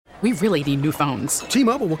We really need new phones.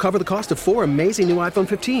 T-Mobile will cover the cost of 4 amazing new iPhone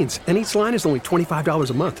 15s, and each line is only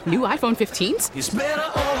 $25 a month. New iPhone 15s? It's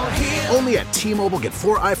better over here. Only at T-Mobile, get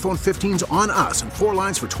 4 iPhone 15s on us and 4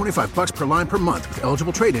 lines for $25 per line per month with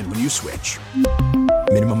eligible trade-in when you switch.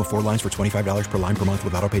 Minimum of 4 lines for $25 per line per month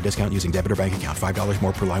with autopay discount using debit or bank account. $5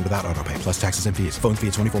 more per line without autopay, plus taxes and fees. Phone fee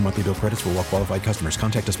at 24 monthly bill credits for well-qualified customers.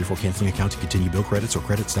 Contact us before canceling account to continue bill credits or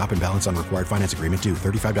credit stop and balance on required finance agreement due.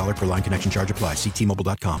 $35 per line connection charge applies. See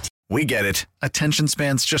T-Mobile.com. We get it. Attention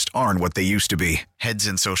spans just aren't what they used to be. Heads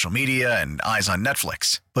in social media and eyes on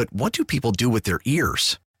Netflix. But what do people do with their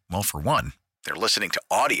ears? Well, for one, they're listening to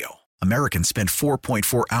audio. Americans spend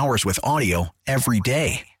 4.4 hours with audio every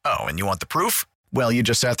day. Oh, and you want the proof? Well, you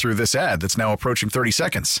just sat through this ad that's now approaching 30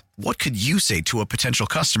 seconds. What could you say to a potential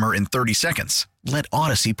customer in 30 seconds? Let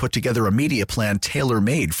Odyssey put together a media plan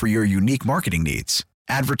tailor-made for your unique marketing needs.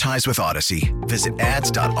 Advertise with Odyssey. Visit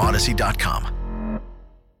ads.odyssey.com.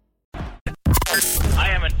 I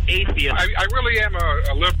am an atheist. I really am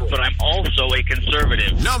a liberal. But I'm also a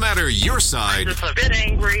conservative. No matter your side, I'm just a bit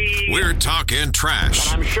angry. We're talking trash.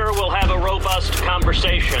 But I'm sure we'll have a robust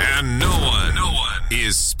conversation. And no one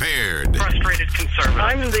is spared. Frustrated conservative.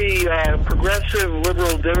 I'm the progressive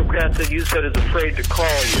liberal Democrat that you said is afraid to call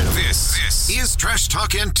you. This is Trash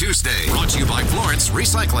Talkin' Tuesday. Brought to you by Florence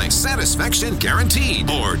Recycling. Satisfaction guaranteed.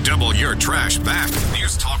 Or double your trash back.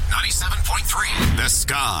 News Talk 97.3. The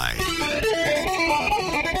Sky.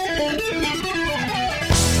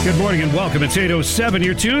 Good morning and welcome. It's 8:07.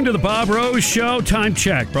 You're tuned to the Bob Rose Show. Time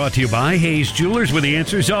check brought to you by Hayes Jewelers, where the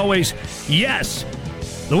answer is always yes.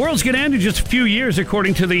 The world's going to end in just a few years,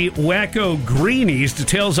 according to the Wacko Greenies.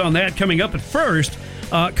 Details on that coming up. At first,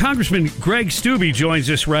 Congressman Greg Steube joins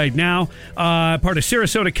us right now, part of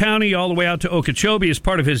Sarasota County, all the way out to Okeechobee as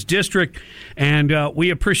part of his district. And we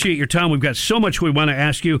appreciate your time. We've got so much we want to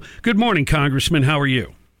ask you. Good morning, Congressman. How are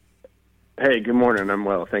you? Hey, good morning. I'm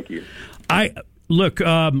well. Thank you. Look,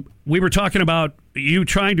 we were talking about you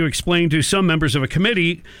trying to explain to some members of a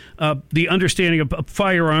committee the understanding of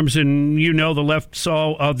firearms, and the left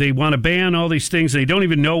saw they want to ban all these things. They don't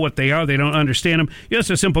even know what they are. They don't understand them. Just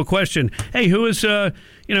a simple question. Hey, who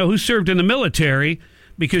served in the military?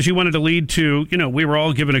 Because you wanted to lead to, we were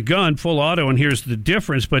all given a gun, full auto, and here's the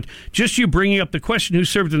difference. But just you bringing up the question who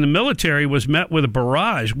served in the military was met with a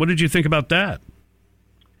barrage. What did you think about that?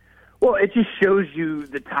 Well, it just shows you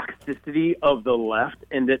the toxicity of the left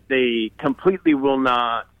and that they completely will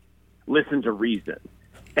not listen to reason.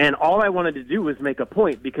 And all I wanted to do was make a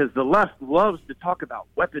point, because the left loves to talk about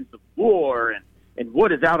weapons of war and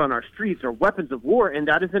what is out on our streets are weapons of war, and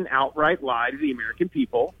that is an outright lie to the American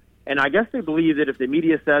people. And I guess they believe that if the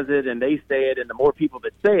media says it and they say it and the more people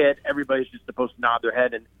that say it, everybody's just supposed to nod their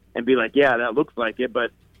head and be like, yeah, that looks like it. But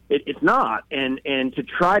it's not. And to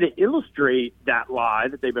try to illustrate that lie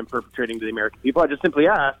that they've been perpetrating to the American people, I just simply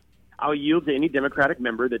ask, I'll yield to any Democratic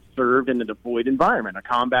member that served in a deployed environment, a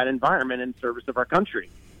combat environment in service of our country.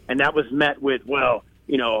 And that was met with,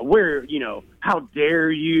 how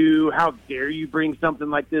dare you bring something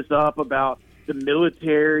like this up about the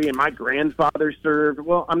military and my grandfather served.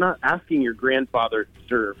 Well, I'm not asking your grandfather to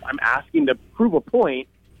serve. I'm asking to prove a point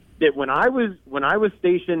that when I was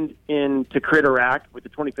stationed in Tikrit, Iraq with the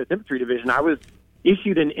 25th Infantry Division, I was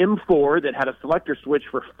issued an M4 that had a selector switch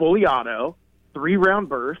for fully auto, 3-round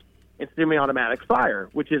burst, and semi-automatic fire,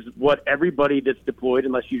 which is what everybody that's deployed,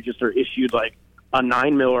 unless you just are issued like a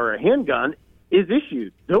 9mm or a handgun, is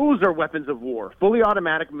issued. Those are weapons of war, fully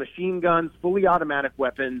automatic machine guns, fully automatic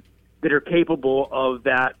weapons that are capable of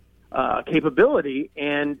that capability,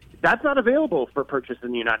 and that's not available for purchase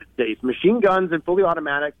in the United States. Machine guns and fully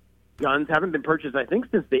automatic guns haven't been purchased, I think,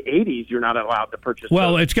 since the 80s. You're not allowed to purchase.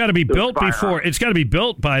 Well, it's got to be built before. It's got to be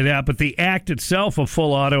built by that, but the act itself of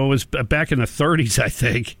full auto was back in the 30s, I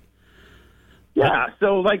think. Yeah,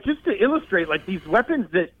 so just to illustrate, these weapons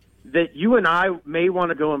that you and I may want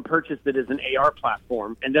to go and purchase that is an AR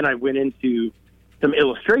platform, and then I went into some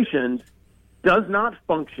illustrations, does not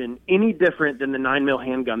function any different than the 9mm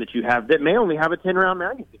handgun that you have that may only have a 10-round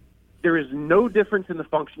magazine. There is no difference in the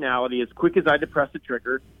functionality. As quick as I depress the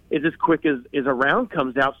trigger is as quick as a round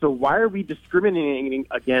comes out. So why are we discriminating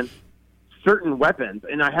against certain weapons?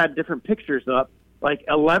 And I had different pictures up, like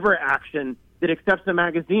a lever action that accepts a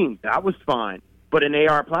magazine. That was fine. But an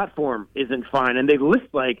AR platform isn't fine. And they list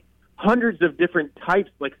hundreds of different types,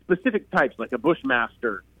 specific types, like a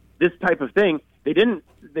Bushmaster, this type of thing. They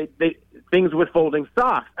things with folding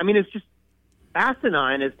stocks. I mean, it's just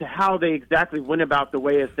asinine as to how they exactly went about the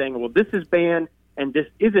way of saying, well, this is banned and this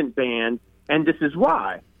isn't banned and this is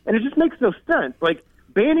why. And it just makes no sense.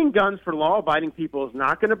 Banning guns for law-abiding people is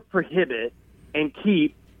not going to prohibit and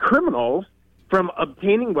keep criminals from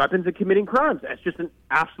obtaining weapons and committing crimes. That's just an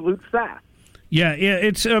absolute fact. Yeah,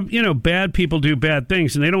 it's, bad people do bad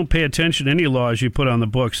things, and they don't pay attention to any laws you put on the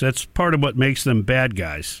books. That's part of what makes them bad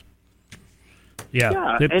guys.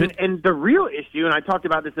 Yeah. And the real issue, and I talked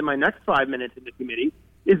about this in my next 5 minutes in the committee,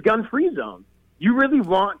 is gun-free zones. You really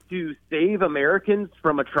want to save Americans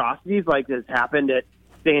from atrocities like this happened at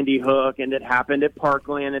Sandy Hook and it happened at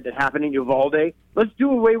Parkland and it happened in Uvalde. Let's do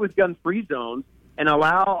away with gun-free zones and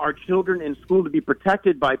allow our children in school to be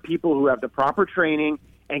protected by people who have the proper training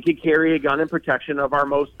and can carry a gun in protection of our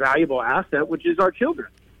most valuable asset, which is our children.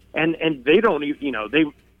 And they don't,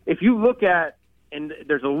 if you look at, and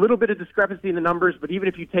there's a little bit of discrepancy in the numbers, but even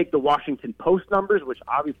if you take the Washington Post numbers, which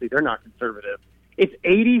obviously they're not conservative, it's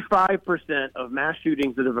 85% of mass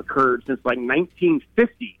shootings that have occurred since like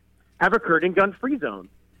 1950 have occurred in gun-free zones.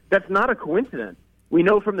 That's not a coincidence. We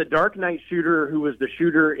know from the Dark Knight shooter, who was the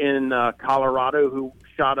shooter in Colorado who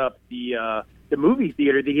shot up the movie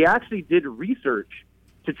theater, that he actually did research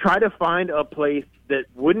to try to find a place that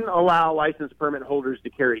wouldn't allow license permit holders to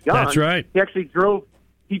carry guns. That's right. He actually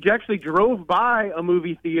drove by a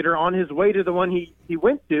movie theater on his way to the one he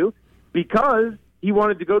went to because he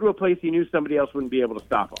wanted to go to a place he knew somebody else wouldn't be able to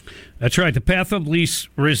stop him. That's right. The path of least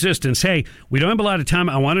resistance. Hey, we don't have a lot of time.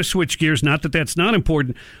 I want to switch gears. Not that that's not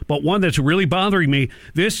important, but one that's really bothering me.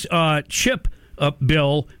 This chip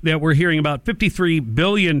bill that we're hearing about, $53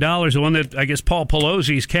 billion, the one that I guess Paul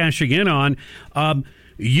Pelosi's cashing in on.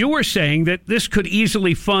 You were saying that this could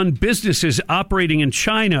easily fund businesses operating in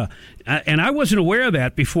China, and I wasn't aware of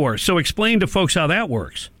that before. So explain to folks how that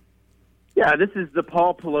works. Yeah, this is the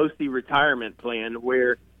Paul Pelosi retirement plan,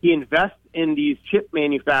 where he invests in these chip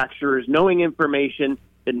manufacturers, knowing information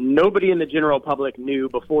that nobody in the general public knew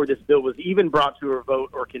before this bill was even brought to a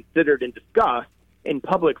vote or considered and discussed in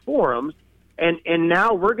public forums. And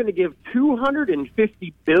now we're going to give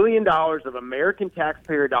 $250 billion of American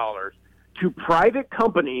taxpayer dollars to private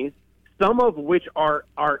companies, some of which are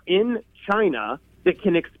in China, that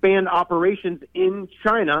can expand operations in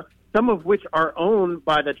China, some of which are owned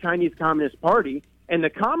by the Chinese Communist Party, and the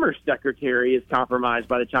Commerce Secretary is compromised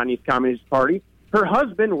by the Chinese Communist Party. Her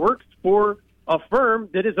husband works for a firm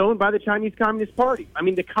that is owned by the Chinese Communist Party. I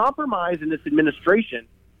mean, the compromise in this administration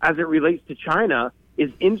as it relates to China is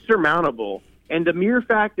insurmountable. And the mere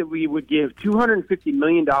fact that we would give $250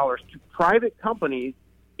 million to private companies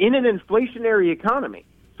in an inflationary economy.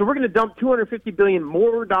 So we're going to dump $250 billion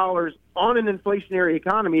more dollars on an inflationary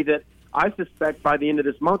economy that I suspect by the end of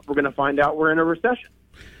this month we're going to find out we're in a recession.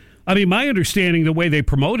 I mean, my understanding, the way they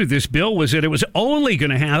promoted this bill was that it was only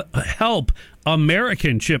going to help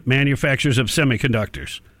American chip manufacturers of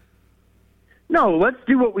semiconductors. No, let's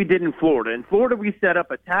do what we did in Florida. In Florida, we set up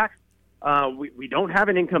a tax. We don't have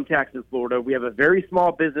an income tax in Florida. We have a very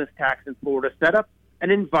small business tax in Florida. Set up an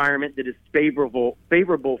environment that is favorable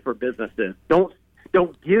for businesses. Don't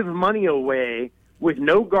give money away with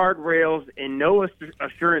no guardrails and no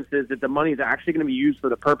assurances that the money is actually going to be used for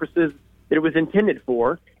the purposes that it was intended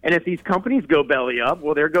for. And if these companies go belly up,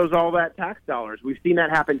 well, there goes all that tax dollars. We've seen that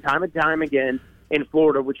happen time and time again in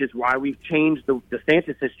Florida, which is why we've changed.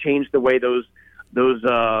 DeSantis has changed the way those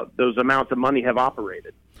amounts of money have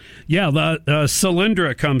operated. Yeah, the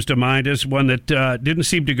Solyndra comes to mind as one that didn't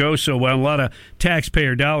seem to go so well. A lot of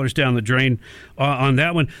taxpayer dollars down the drain on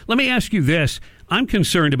that one. Let me ask you this. I'm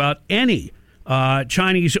concerned about any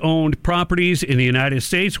Chinese-owned properties in the United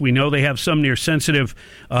States. We know they have some near sensitive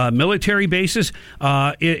military bases.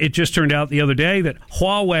 It just turned out the other day that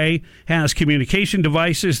Huawei has communication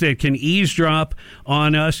devices that can eavesdrop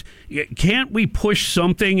on us. Can't we push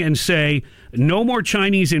something and say no more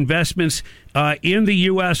Chinese investments in the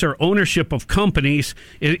U.S. or ownership of companies?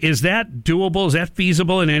 Is that doable? Is that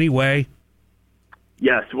feasible in any way?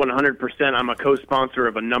 Yes, 100%. I'm a co-sponsor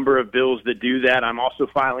of a number of bills that do that. I'm also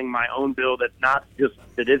filing my own bill that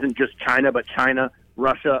isn't just China, but China,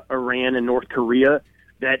 Russia, Iran, and North Korea.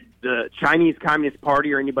 That the Chinese Communist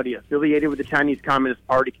Party or anybody affiliated with the Chinese Communist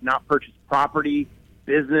Party cannot purchase property,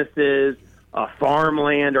 businesses,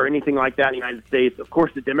 farmland, or anything like that in the United States. Of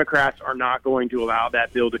course, the Democrats are not going to allow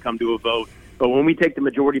that bill to come to a vote. But when we take the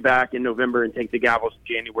majority back in November and take the gavels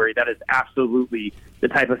in January, that is absolutely the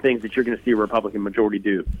type of things that you're going to see a Republican majority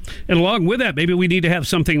do. And along with that, maybe we need to have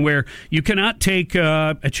something where you cannot take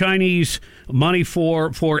a Chinese money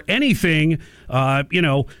for anything,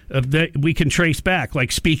 that we can trace back,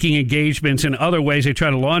 like speaking engagements and other ways they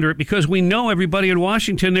try to launder it, because we know everybody in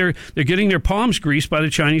Washington, they're getting their palms greased by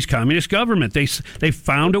the Chinese Communist government. They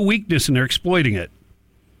found a weakness and they're exploiting it.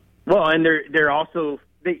 Well, and they're also...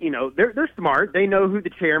 They're smart. They know who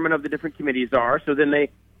the chairman of the different committees are. So then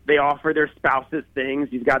they offer their spouses things.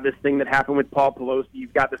 You've got this thing that happened with Paul Pelosi.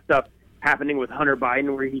 You've got the stuff happening with Hunter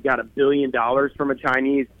Biden, where he got $1 billion from the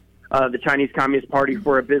Chinese Communist Party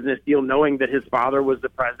for a business deal, knowing that his father was the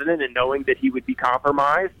president and knowing that he would be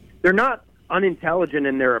compromised. They're not unintelligent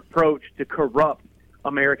in their approach to corrupt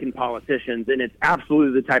American politicians, and it's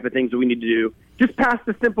absolutely the type of things that we need to do. Just pass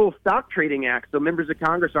the simple stock trading act so members of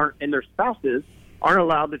Congress and their spouses aren't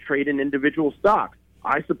allowed to trade in individual stocks.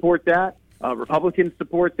 I support that. Republicans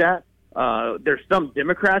support that. There's some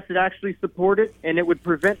Democrats that actually support it, and it would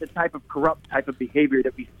prevent the type of corrupt type of behavior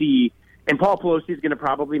that we see. And Paul Pelosi is going to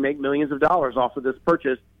probably make millions of dollars off of this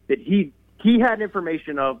purchase that he had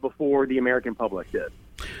information of before the American public did.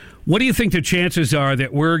 What do you think the chances are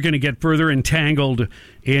that we're going to get further entangled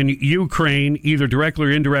in Ukraine, either directly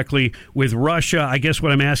or indirectly, with Russia? I guess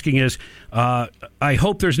what I'm asking is, I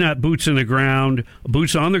hope there's not boots on the ground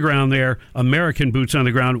there, American boots on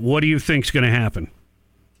the ground. What do you think's going to happen?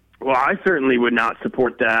 Well, I certainly would not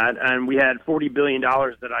support that. And we had $40 billion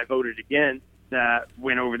that I voted against that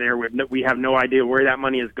went over there. We have no idea where that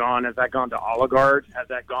money has gone. Has that gone to oligarchs? Has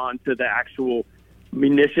that gone to the actual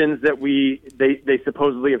munitions that they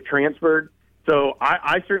supposedly have transferred? So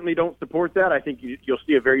I certainly don't support that. I think you'll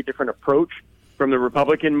see a very different approach from the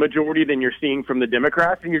Republican majority than you're seeing from the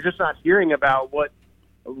Democrats, and you're just not hearing about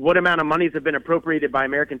what amount of monies have been appropriated by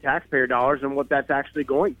American taxpayer dollars and what that's actually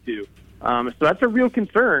going to. So that's a real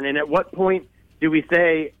concern. And at what point do we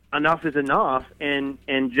say enough is enough and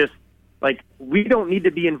just, like, we don't need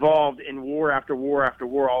to be involved in war after war after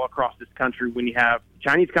war all across this country when you have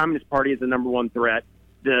Chinese Communist Party as the number one threat,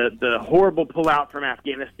 the horrible pullout from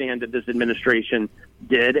Afghanistan that this administration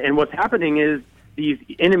did. And what's happening is these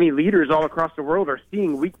enemy leaders all across the world are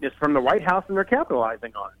seeing weakness from the White House, and they're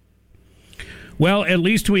capitalizing on it. Well, at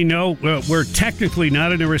least we know we're technically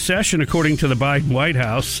not in a recession, according to the Biden White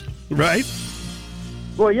House, right?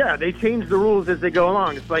 Well, yeah, they change the rules as they go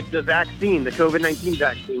along. It's like the vaccine, the COVID-19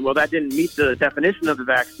 vaccine. Well, that didn't meet the definition of the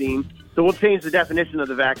vaccine, so we'll change the definition of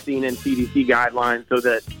the vaccine and CDC guidelines so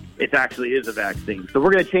that it actually is a vaccine. So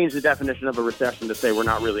we're going to change the definition of a recession to say we're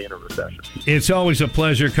not really in a recession. It's always a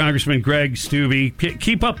pleasure, Congressman Greg Steube.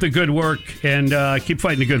 Keep up the good work and keep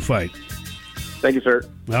fighting the good fight. Thank you, sir.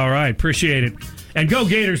 All right, appreciate it. And go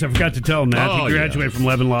Gators, I forgot to tell him that. He graduated from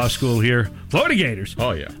Levin Law School here. Florida Gators.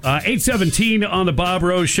 Oh, yeah. 8:17 on the Bob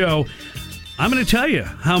Rose Show. I'm going to tell you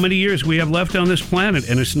how many years we have left on this planet,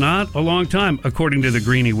 and it's not a long time, according to the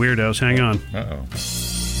Greenie Weirdos. Hang on. Uh-oh.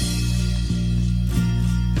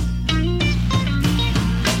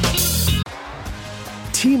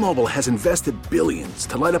 T-Mobile has invested billions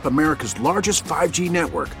to light up America's largest 5G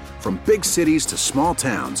network, from big cities to small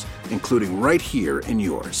towns, including right here in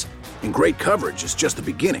yours. And great coverage is just the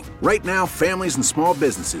beginning. Right now, families and small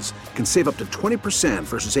businesses can save up to 20%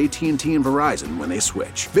 versus AT&T and Verizon when they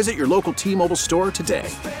switch. Visit your local T-Mobile store today.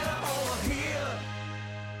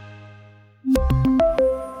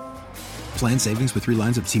 Plan savings with 3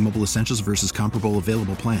 lines of T-Mobile Essentials versus comparable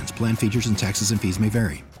available plans. Plan features and taxes and fees may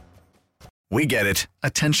vary. We get it.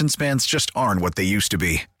 Attention spans just aren't what they used to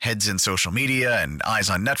be. Heads in social media and eyes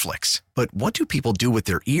on Netflix. But what do people do with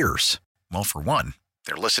their ears? Well, for one,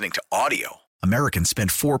 they're listening to audio. Americans spend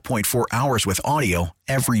 4.4 hours with audio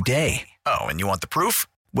every day. Oh, and you want the proof?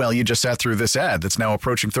 Well, you just sat through this ad that's now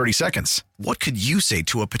approaching 30 seconds. What could you say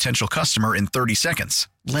to a potential customer in 30 seconds?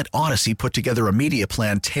 Let Odyssey put together a media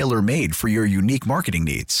plan tailor-made for your unique marketing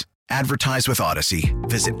needs. Advertise with Odyssey.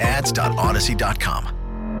 Visit ads.odyssey.com.